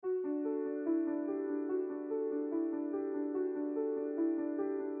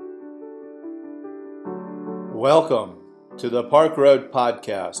Welcome to the Park Road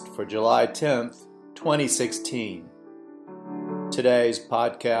Podcast for July 10th, 2016. Today's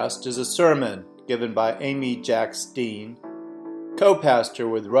podcast is a sermon given by Amy Jacks Dean, co-pastor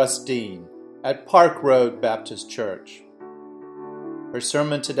with Russ Dean at Park Road Baptist Church. Her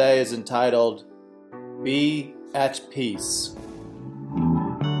sermon today is entitled, Be at Peace.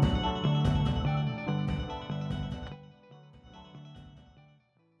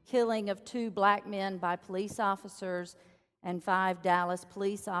 Killing of 2 black men by police officers and 5 Dallas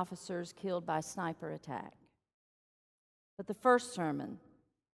police officers killed by sniper attack. But the first sermon,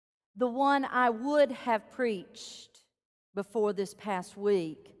 the one I would have preached before this past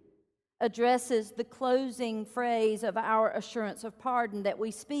week, addresses the closing phrase of our assurance of pardon that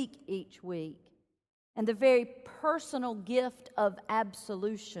we speak each week, and the very personal gift of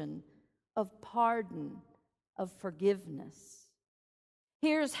absolution, of pardon, of forgiveness.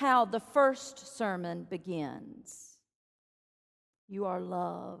 Here's how the first sermon begins. You are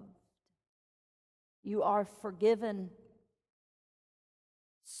loved. You are forgiven.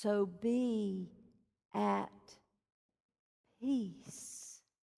 So be at peace.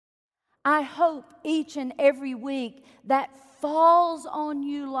 I hope each and every week that falls on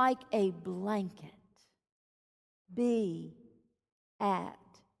you like a blanket. Be at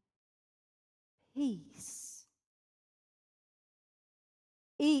peace.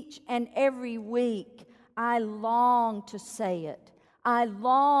 Each and every week, I long to say it. I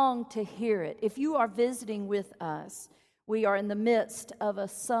long to hear it. If you are visiting with us, we are in the midst of a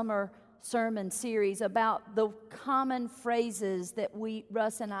summer sermon series about the common phrases that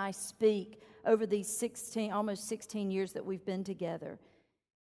Russ and I speak over these almost 16 years that we've been together.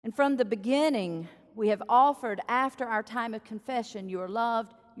 And from the beginning, we have offered after our time of confession, you are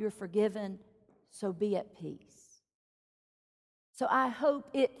loved, you're forgiven, so be at peace. So I hope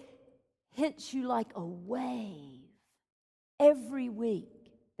it hits you like a wave every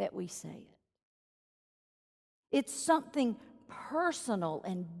week that we say it. It's something personal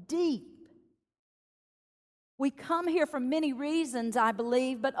and deep. We come here for many reasons, I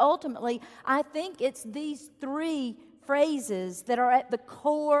believe, but ultimately, I think it's these 3 phrases that are at the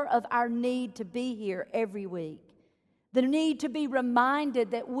core of our need to be here every week. The need to be reminded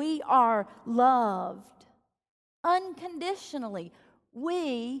that we are loved. Unconditionally,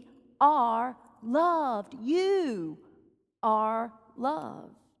 we are loved. You are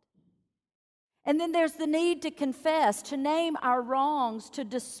loved. And then there's the need to confess, to name our wrongs, to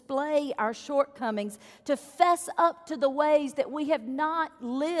display our shortcomings, to fess up to the ways that we have not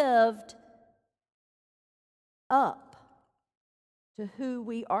lived up to who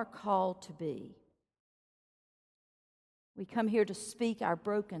we are called to be. We come here to speak our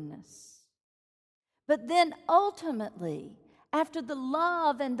brokenness. But then ultimately, after the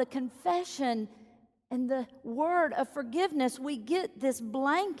love and the confession and the word of forgiveness, we get this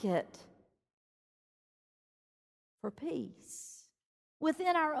blanket for peace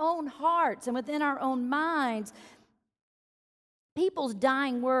within our own hearts and within our own minds. People's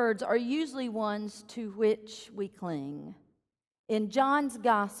dying words are usually ones to which we cling. In John's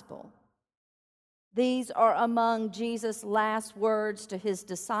Gospel, these are among Jesus' last words to his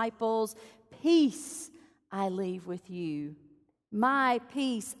disciples. Peace I leave with you. My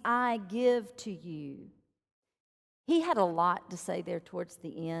peace I give to you. He had a lot to say there towards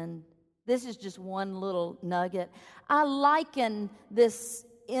the end. This is just one little nugget. I liken this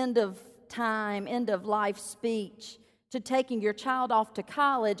end of time, end of life speech to taking your child off to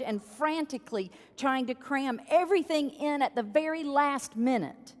college and frantically trying to cram everything in at the very last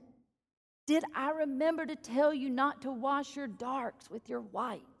minute. Did I remember to tell you not to wash your darks with your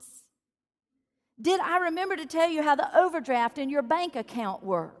whites? Did I remember to tell you how the overdraft in your bank account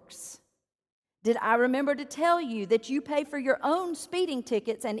works? Did I remember to tell you that you pay for your own speeding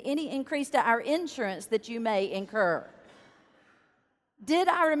tickets and any increase to our insurance that you may incur? Did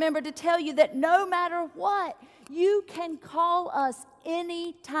I remember to tell you that no matter what, you can call us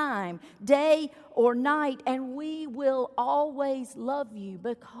anytime, day or night, and we will always love you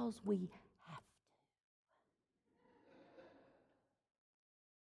because we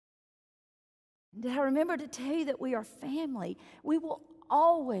Did I remember to tell you that we are family? We will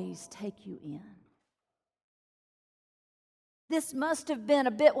always take you in. This must have been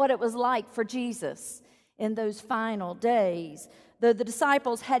a bit what it was like for Jesus in those final days, though the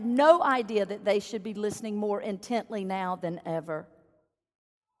disciples had no idea that they should be listening more intently now than ever.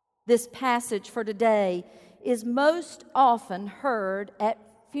 This passage for today is most often heard at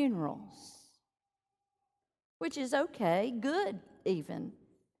funerals, which is okay, good even.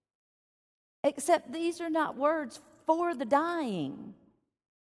 Except these are not words for the dying.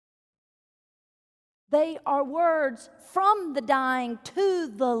 They are words from the dying to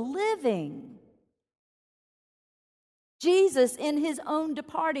the living. Jesus, in his own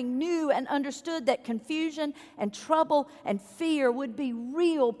departing, knew and understood that confusion and trouble and fear would be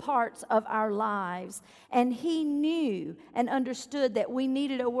real parts of our lives. And he knew and understood that we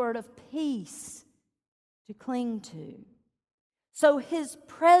needed a word of peace to cling to. So his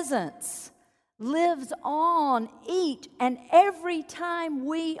presence lives on each and every time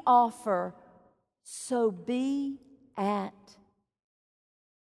we offer, "So be at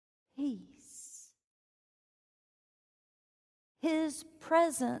peace." His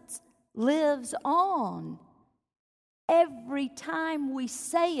presence lives on every time we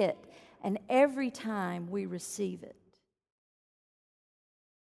say it and every time we receive it.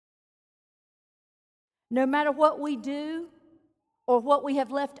 No matter what we do or what we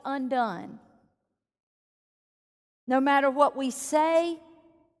have left undone, no matter what we say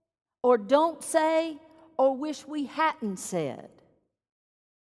or don't say or wish we hadn't said,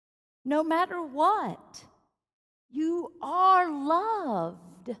 no matter what, you are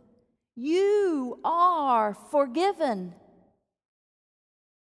loved. You are forgiven.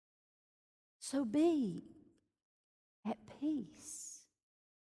 So be at peace.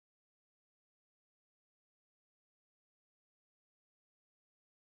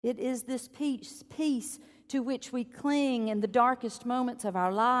 It is this peace to which we cling in the darkest moments of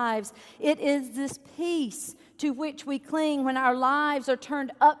our lives. It is this peace to which we cling when our lives are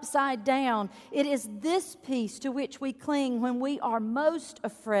turned upside down. It is this peace to which we cling when we are most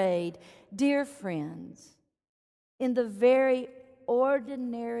afraid. Dear friends, in the very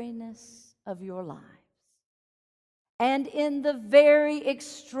ordinariness of your lives and in the very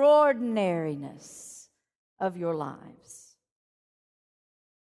extraordinariness of your lives,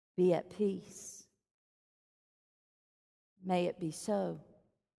 be at peace. May it be so.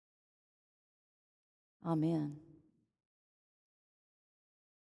 Amen.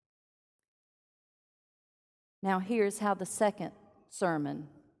 Now here's how the second sermon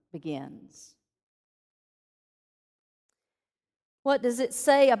begins. What does it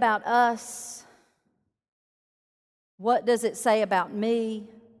say about us? What does it say about me?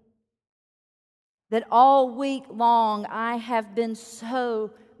 That all week long I have been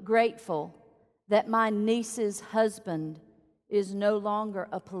so grateful that my niece's husband is no longer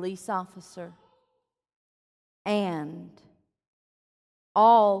a police officer. And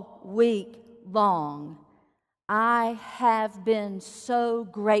all week long, I have been so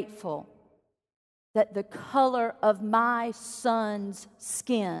grateful that the color of my son's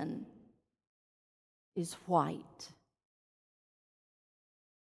skin is white.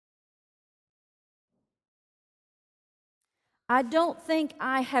 I don't think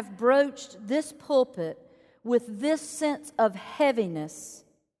I have broached this pulpit with this sense of heaviness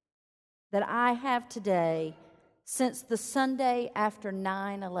that I have today since the Sunday after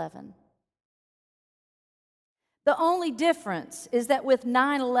 9/11. The only difference is that with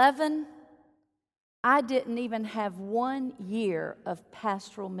 9/11, I didn't even have 1 year of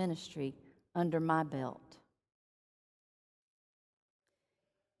pastoral ministry under my belt.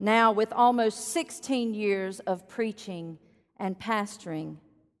 Now, with almost 16 years of preaching and pastoring,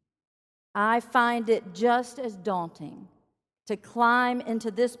 I find it just as daunting to climb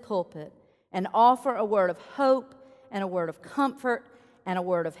into this pulpit and offer a word of hope and a word of comfort and a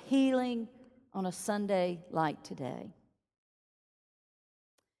word of healing on a Sunday like today.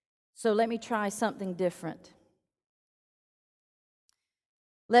 So let me try something different.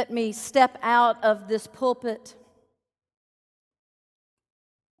 Let me step out of this pulpit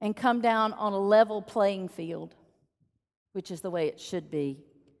and come down on a level playing field, which is the way it should be.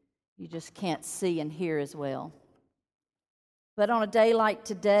 You just can't see and hear as well. But on a day like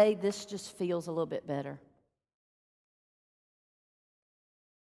today, this just feels a little bit better.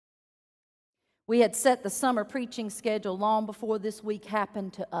 We had set the summer preaching schedule long before this week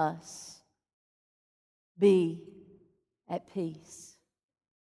happened to us. Be at peace.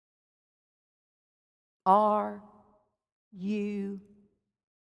 Are you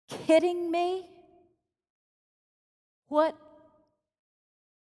kidding me? What?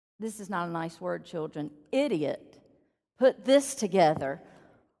 This is not a nice word, children. Idiot put this together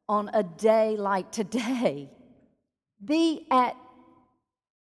on a day like today. Be at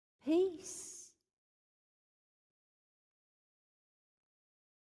peace.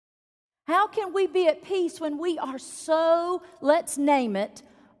 How can we be at peace when we are so, let's name it,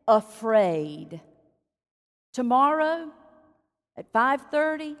 afraid? Tomorrow at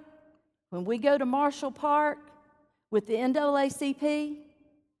 5:30, when we go to Marshall Park with the NAACP,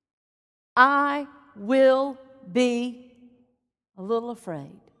 I will be a little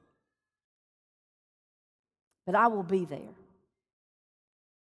afraid. but I will be there.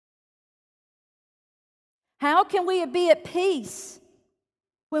 How can we be at peace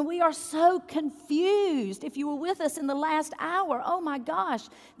when we are so confused? If you were with us in the last hour, oh my gosh,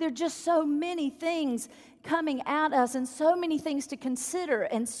 there are just so many things coming at us and so many things to consider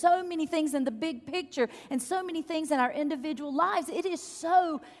and so many things in the big picture and so many things in our individual lives. It is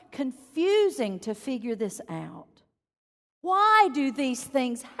so confusing to figure this out. Why do these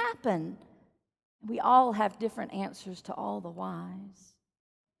things happen? We all have different answers to all the whys.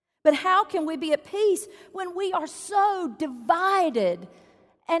 But how can we be at peace when we are so divided?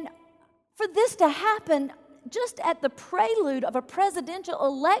 And for this to happen just at the prelude of a presidential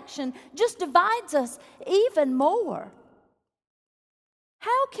election just divides us even more.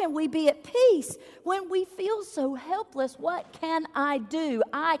 How can we be at peace when we feel so helpless? What can I do?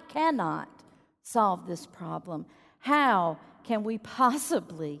 I cannot solve this problem. How can we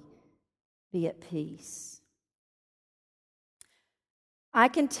possibly be at peace? I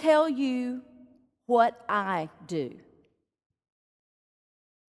can tell you what I do.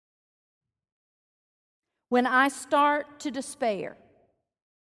 When I start to despair,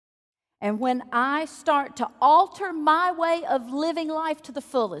 and when I start to alter my way of living life to the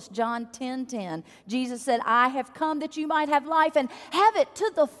fullest, John 10:10, Jesus said, I have come that you might have life and have it to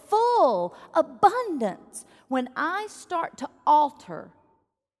the full abundance. When I start to alter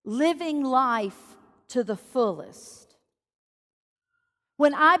living life to the fullest,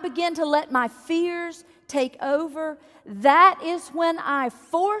 when I begin to let my fears take over, that is when I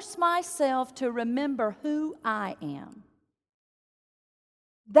force myself to remember who I am.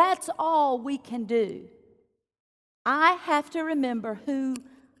 That's all we can do. I have to remember who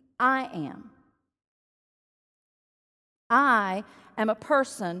I am. I am a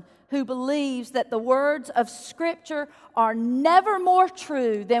person who believes that the words of Scripture are never more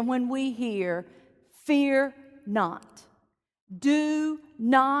true than when we hear, fear not. Do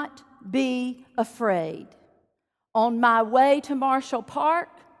not be afraid. On my way to Marshall Park,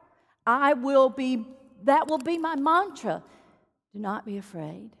 that will be my mantra. Do not be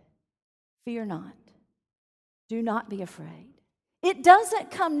afraid. Fear not. Do not be afraid. It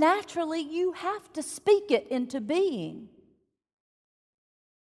doesn't come naturally. You have to speak it into being.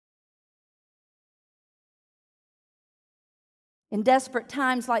 In desperate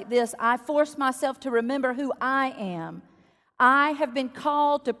times like this, I force myself to remember who I am. I have been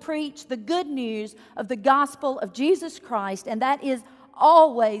called to preach the good news of the gospel of Jesus Christ, and that is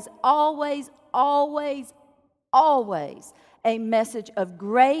always, always, always, always a message of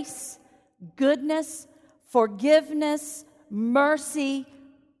grace, goodness, forgiveness, mercy,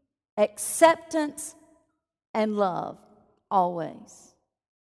 acceptance, and love. Always.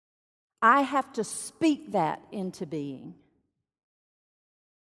 I have to speak that into being.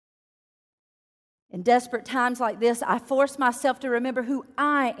 In desperate times like this, I force myself to remember who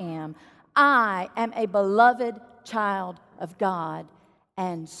I am. I am a beloved child of God,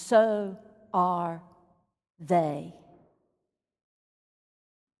 and so are they.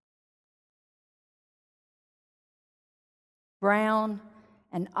 Brown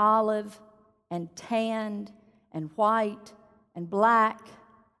and olive and tanned and white and black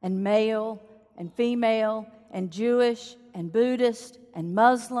and male and female and Jewish and Buddhist and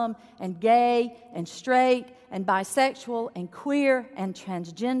Muslim and gay and straight and bisexual and queer and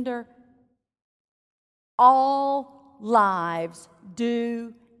transgender. All lives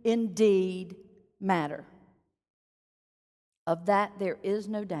do indeed matter. Of that there is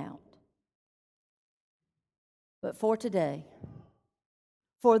no doubt. But for today,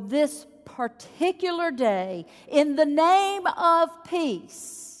 for this particular day, in the name of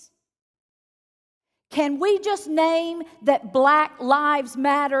peace, can we just name that Black Lives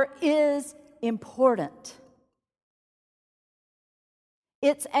Matter is important?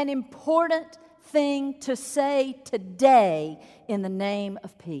 It's an important thing to say today in the name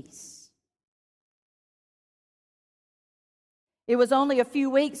of peace. It was only a few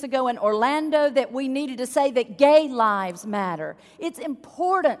weeks ago in Orlando that we needed to say that gay lives matter. It's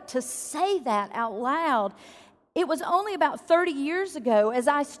important to say that out loud. It was only about 30 years ago, as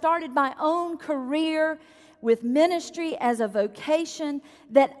I started my own career with ministry as a vocation,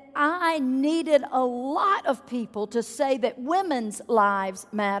 that I needed a lot of people to say that women's lives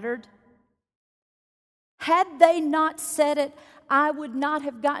mattered. Had they not said it, I would not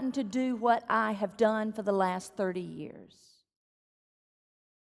have gotten to do what I have done for the last 30 years.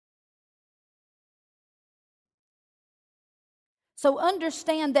 So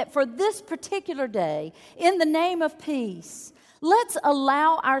understand that for this particular day, in the name of peace, let's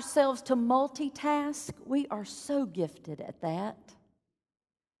allow ourselves to multitask. We are so gifted at that.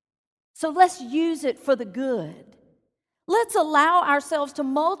 So let's use it for the good. Let's allow ourselves to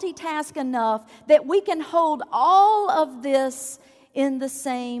multitask enough that we can hold all of this in the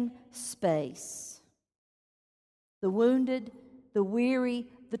same space. The wounded, the weary,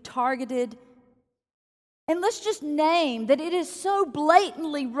 the targeted. And let's just name that it is so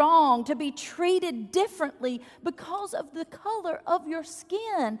blatantly wrong to be treated differently because of the color of your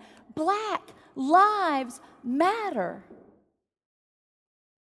skin. Black lives matter.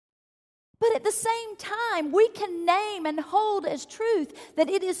 But at the same time, we can name and hold as truth that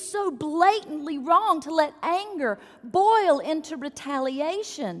it is so blatantly wrong to let anger boil into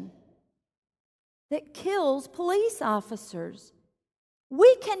retaliation that kills police officers.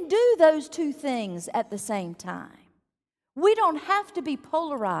 We can do those two things at the same time. We don't have to be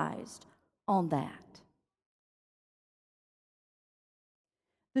polarized on that.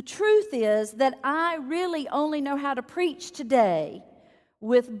 The truth is that I really only know how to preach today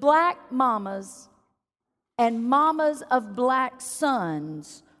with black mamas and mamas of black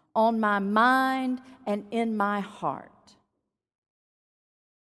sons on my mind and in my heart.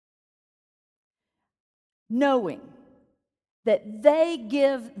 Knowing that they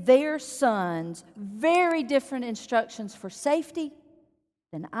give their sons very different instructions for safety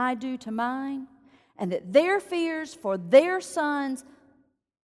than I do to mine, and that their fears for their sons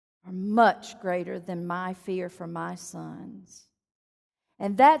are much greater than my fear for my sons.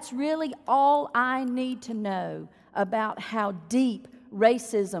 And that's really all I need to know about how deep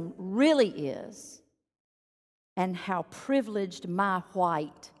racism really is and how privileged my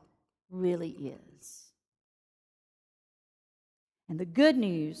white really is. And the good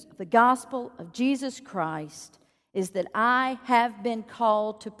news of the gospel of Jesus Christ is that I have been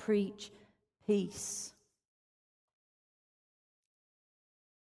called to preach peace.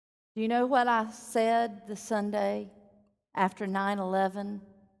 Do you know what I said the Sunday after 9/11?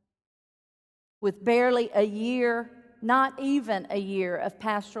 With barely a year, not even a year of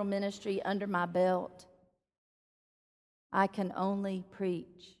pastoral ministry under my belt, I can only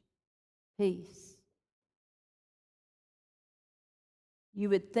preach peace. You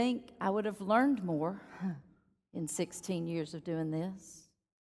would think I would have learned more in 16 years of doing this.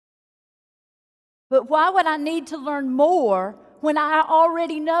 But why would I need to learn more when I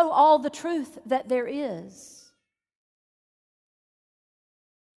already know all the truth that there is?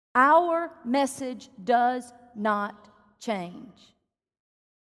 Our message does not change.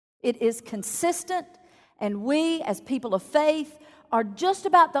 It is consistent, and we, as people of faith, are just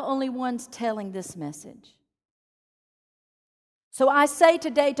about the only ones telling this message. So I say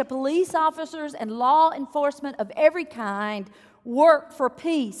today to police officers and law enforcement of every kind, work for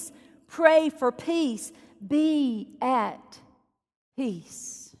peace, pray for peace, be at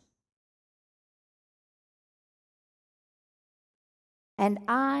peace. And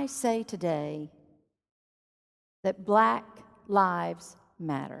I say today that black lives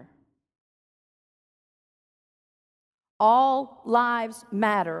matter. All lives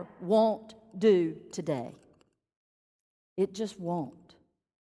matter won't do today. It just won't.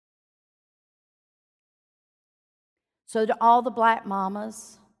 So to all the black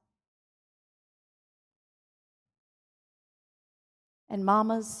mamas and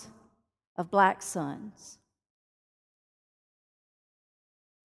mamas of black sons,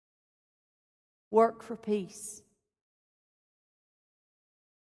 work for peace.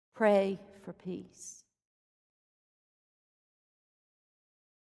 Pray for peace.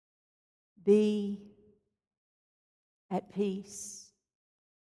 Be at peace.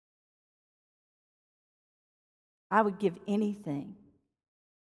 I would give anything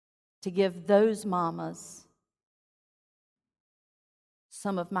to give those mamas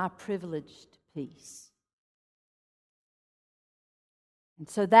some of my privileged peace. And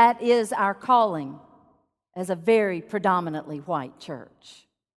so that is our calling as a very predominantly white church.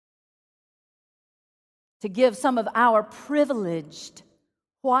 To give some of our privileged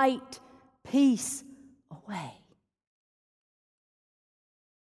white peace away.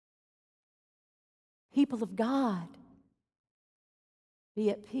 People of God, be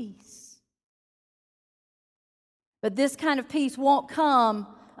at peace. But this kind of peace won't come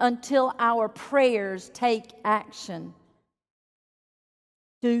until our prayers take action.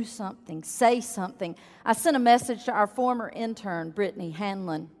 Do something, say something. I sent a message to our former intern, Brittany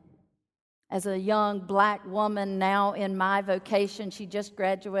Hanlon. As a young black woman now in my vocation, she just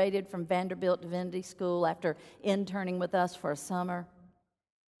graduated from Vanderbilt Divinity School after interning with us for a summer.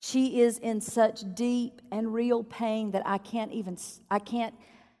 She is in such deep and real pain that I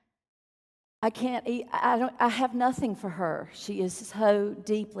have nothing for her. She is so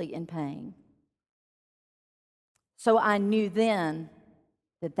deeply in pain. So I knew then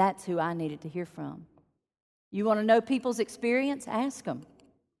that that's who I needed to hear from. You want to know people's experience? Ask them.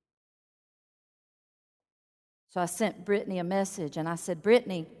 So I sent Brittany a message, and I said,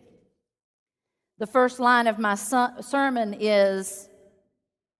 Brittany, the first line of my sermon is,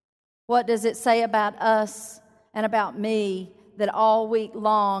 what does it say about us and about me that all week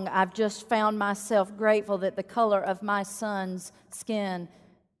long I've just found myself grateful that the color of my son's skin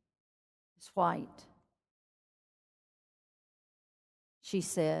is white? She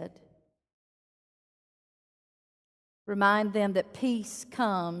said, remind them that peace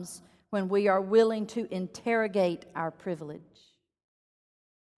comes when we are willing to interrogate our privilege.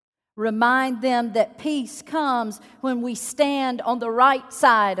 Remind them that peace comes when we stand on the right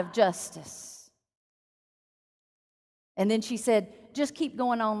side of justice. And then she said, just keep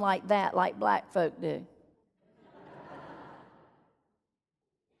going on like that, like black folk do.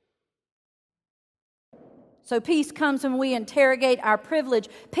 So peace comes when we interrogate our privilege.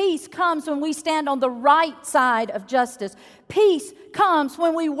 Peace comes when we stand on the right side of justice. Peace comes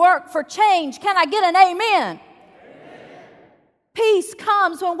when we work for change. Can I get an amen? Peace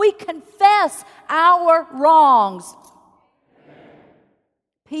comes when we confess our wrongs.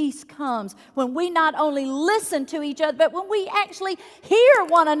 Peace comes when we not only listen to each other, but when we actually hear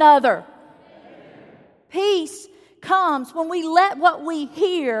one another. Peace comes when we let what we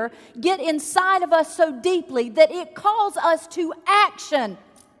hear get inside of us so deeply that it calls us to action.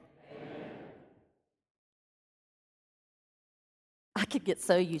 I could get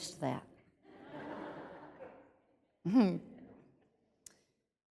so used to that.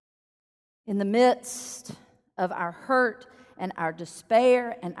 In the midst of our hurt and our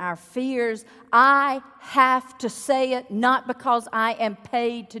despair and our fears, I have to say it, not because I am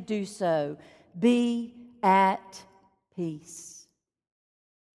paid to do so. Be at peace.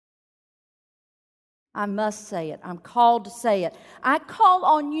 I must say it. I'm called to say it. I call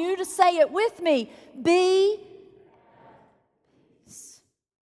on you to say it with me. Be at peace.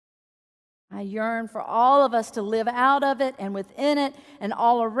 I yearn for all of us to live out of it and within it and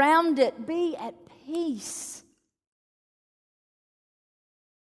all around it. Be at peace.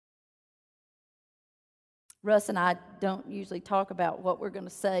 Russ and I don't usually talk about what we're going to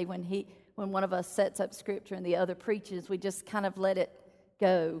say when one of us sets up scripture and the other preaches. We just kind of let it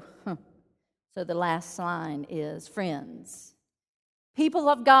go. So the last line is, friends, people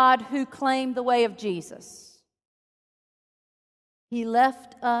of God who claim the way of Jesus, He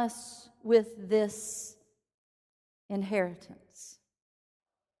left us with this inheritance.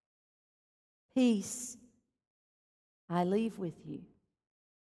 Peace I leave with you.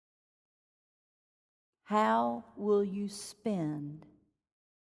 How will you spend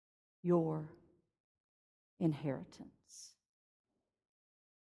your inheritance?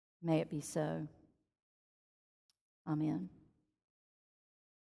 May it be so. Amen.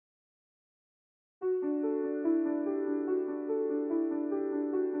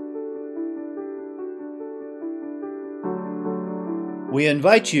 We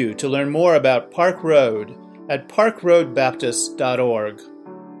invite you to learn more about Park Road at parkroadbaptist.org.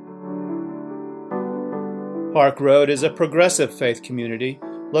 Park Road is a progressive faith community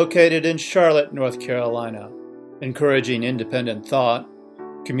located in Charlotte, North Carolina, encouraging independent thought,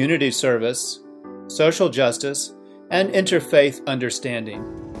 community service, social justice, and interfaith understanding.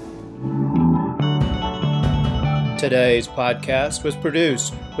 Today's podcast was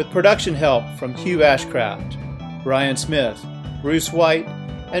produced with production help from Hugh Ashcraft, Brian Smith, Bruce White,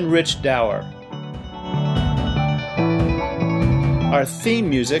 and Rich Dower. Our theme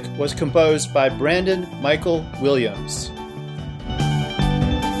music was composed by Brandon Michael Williams.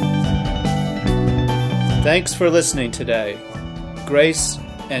 Thanks for listening today. Grace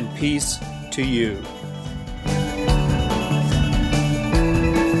and peace to you.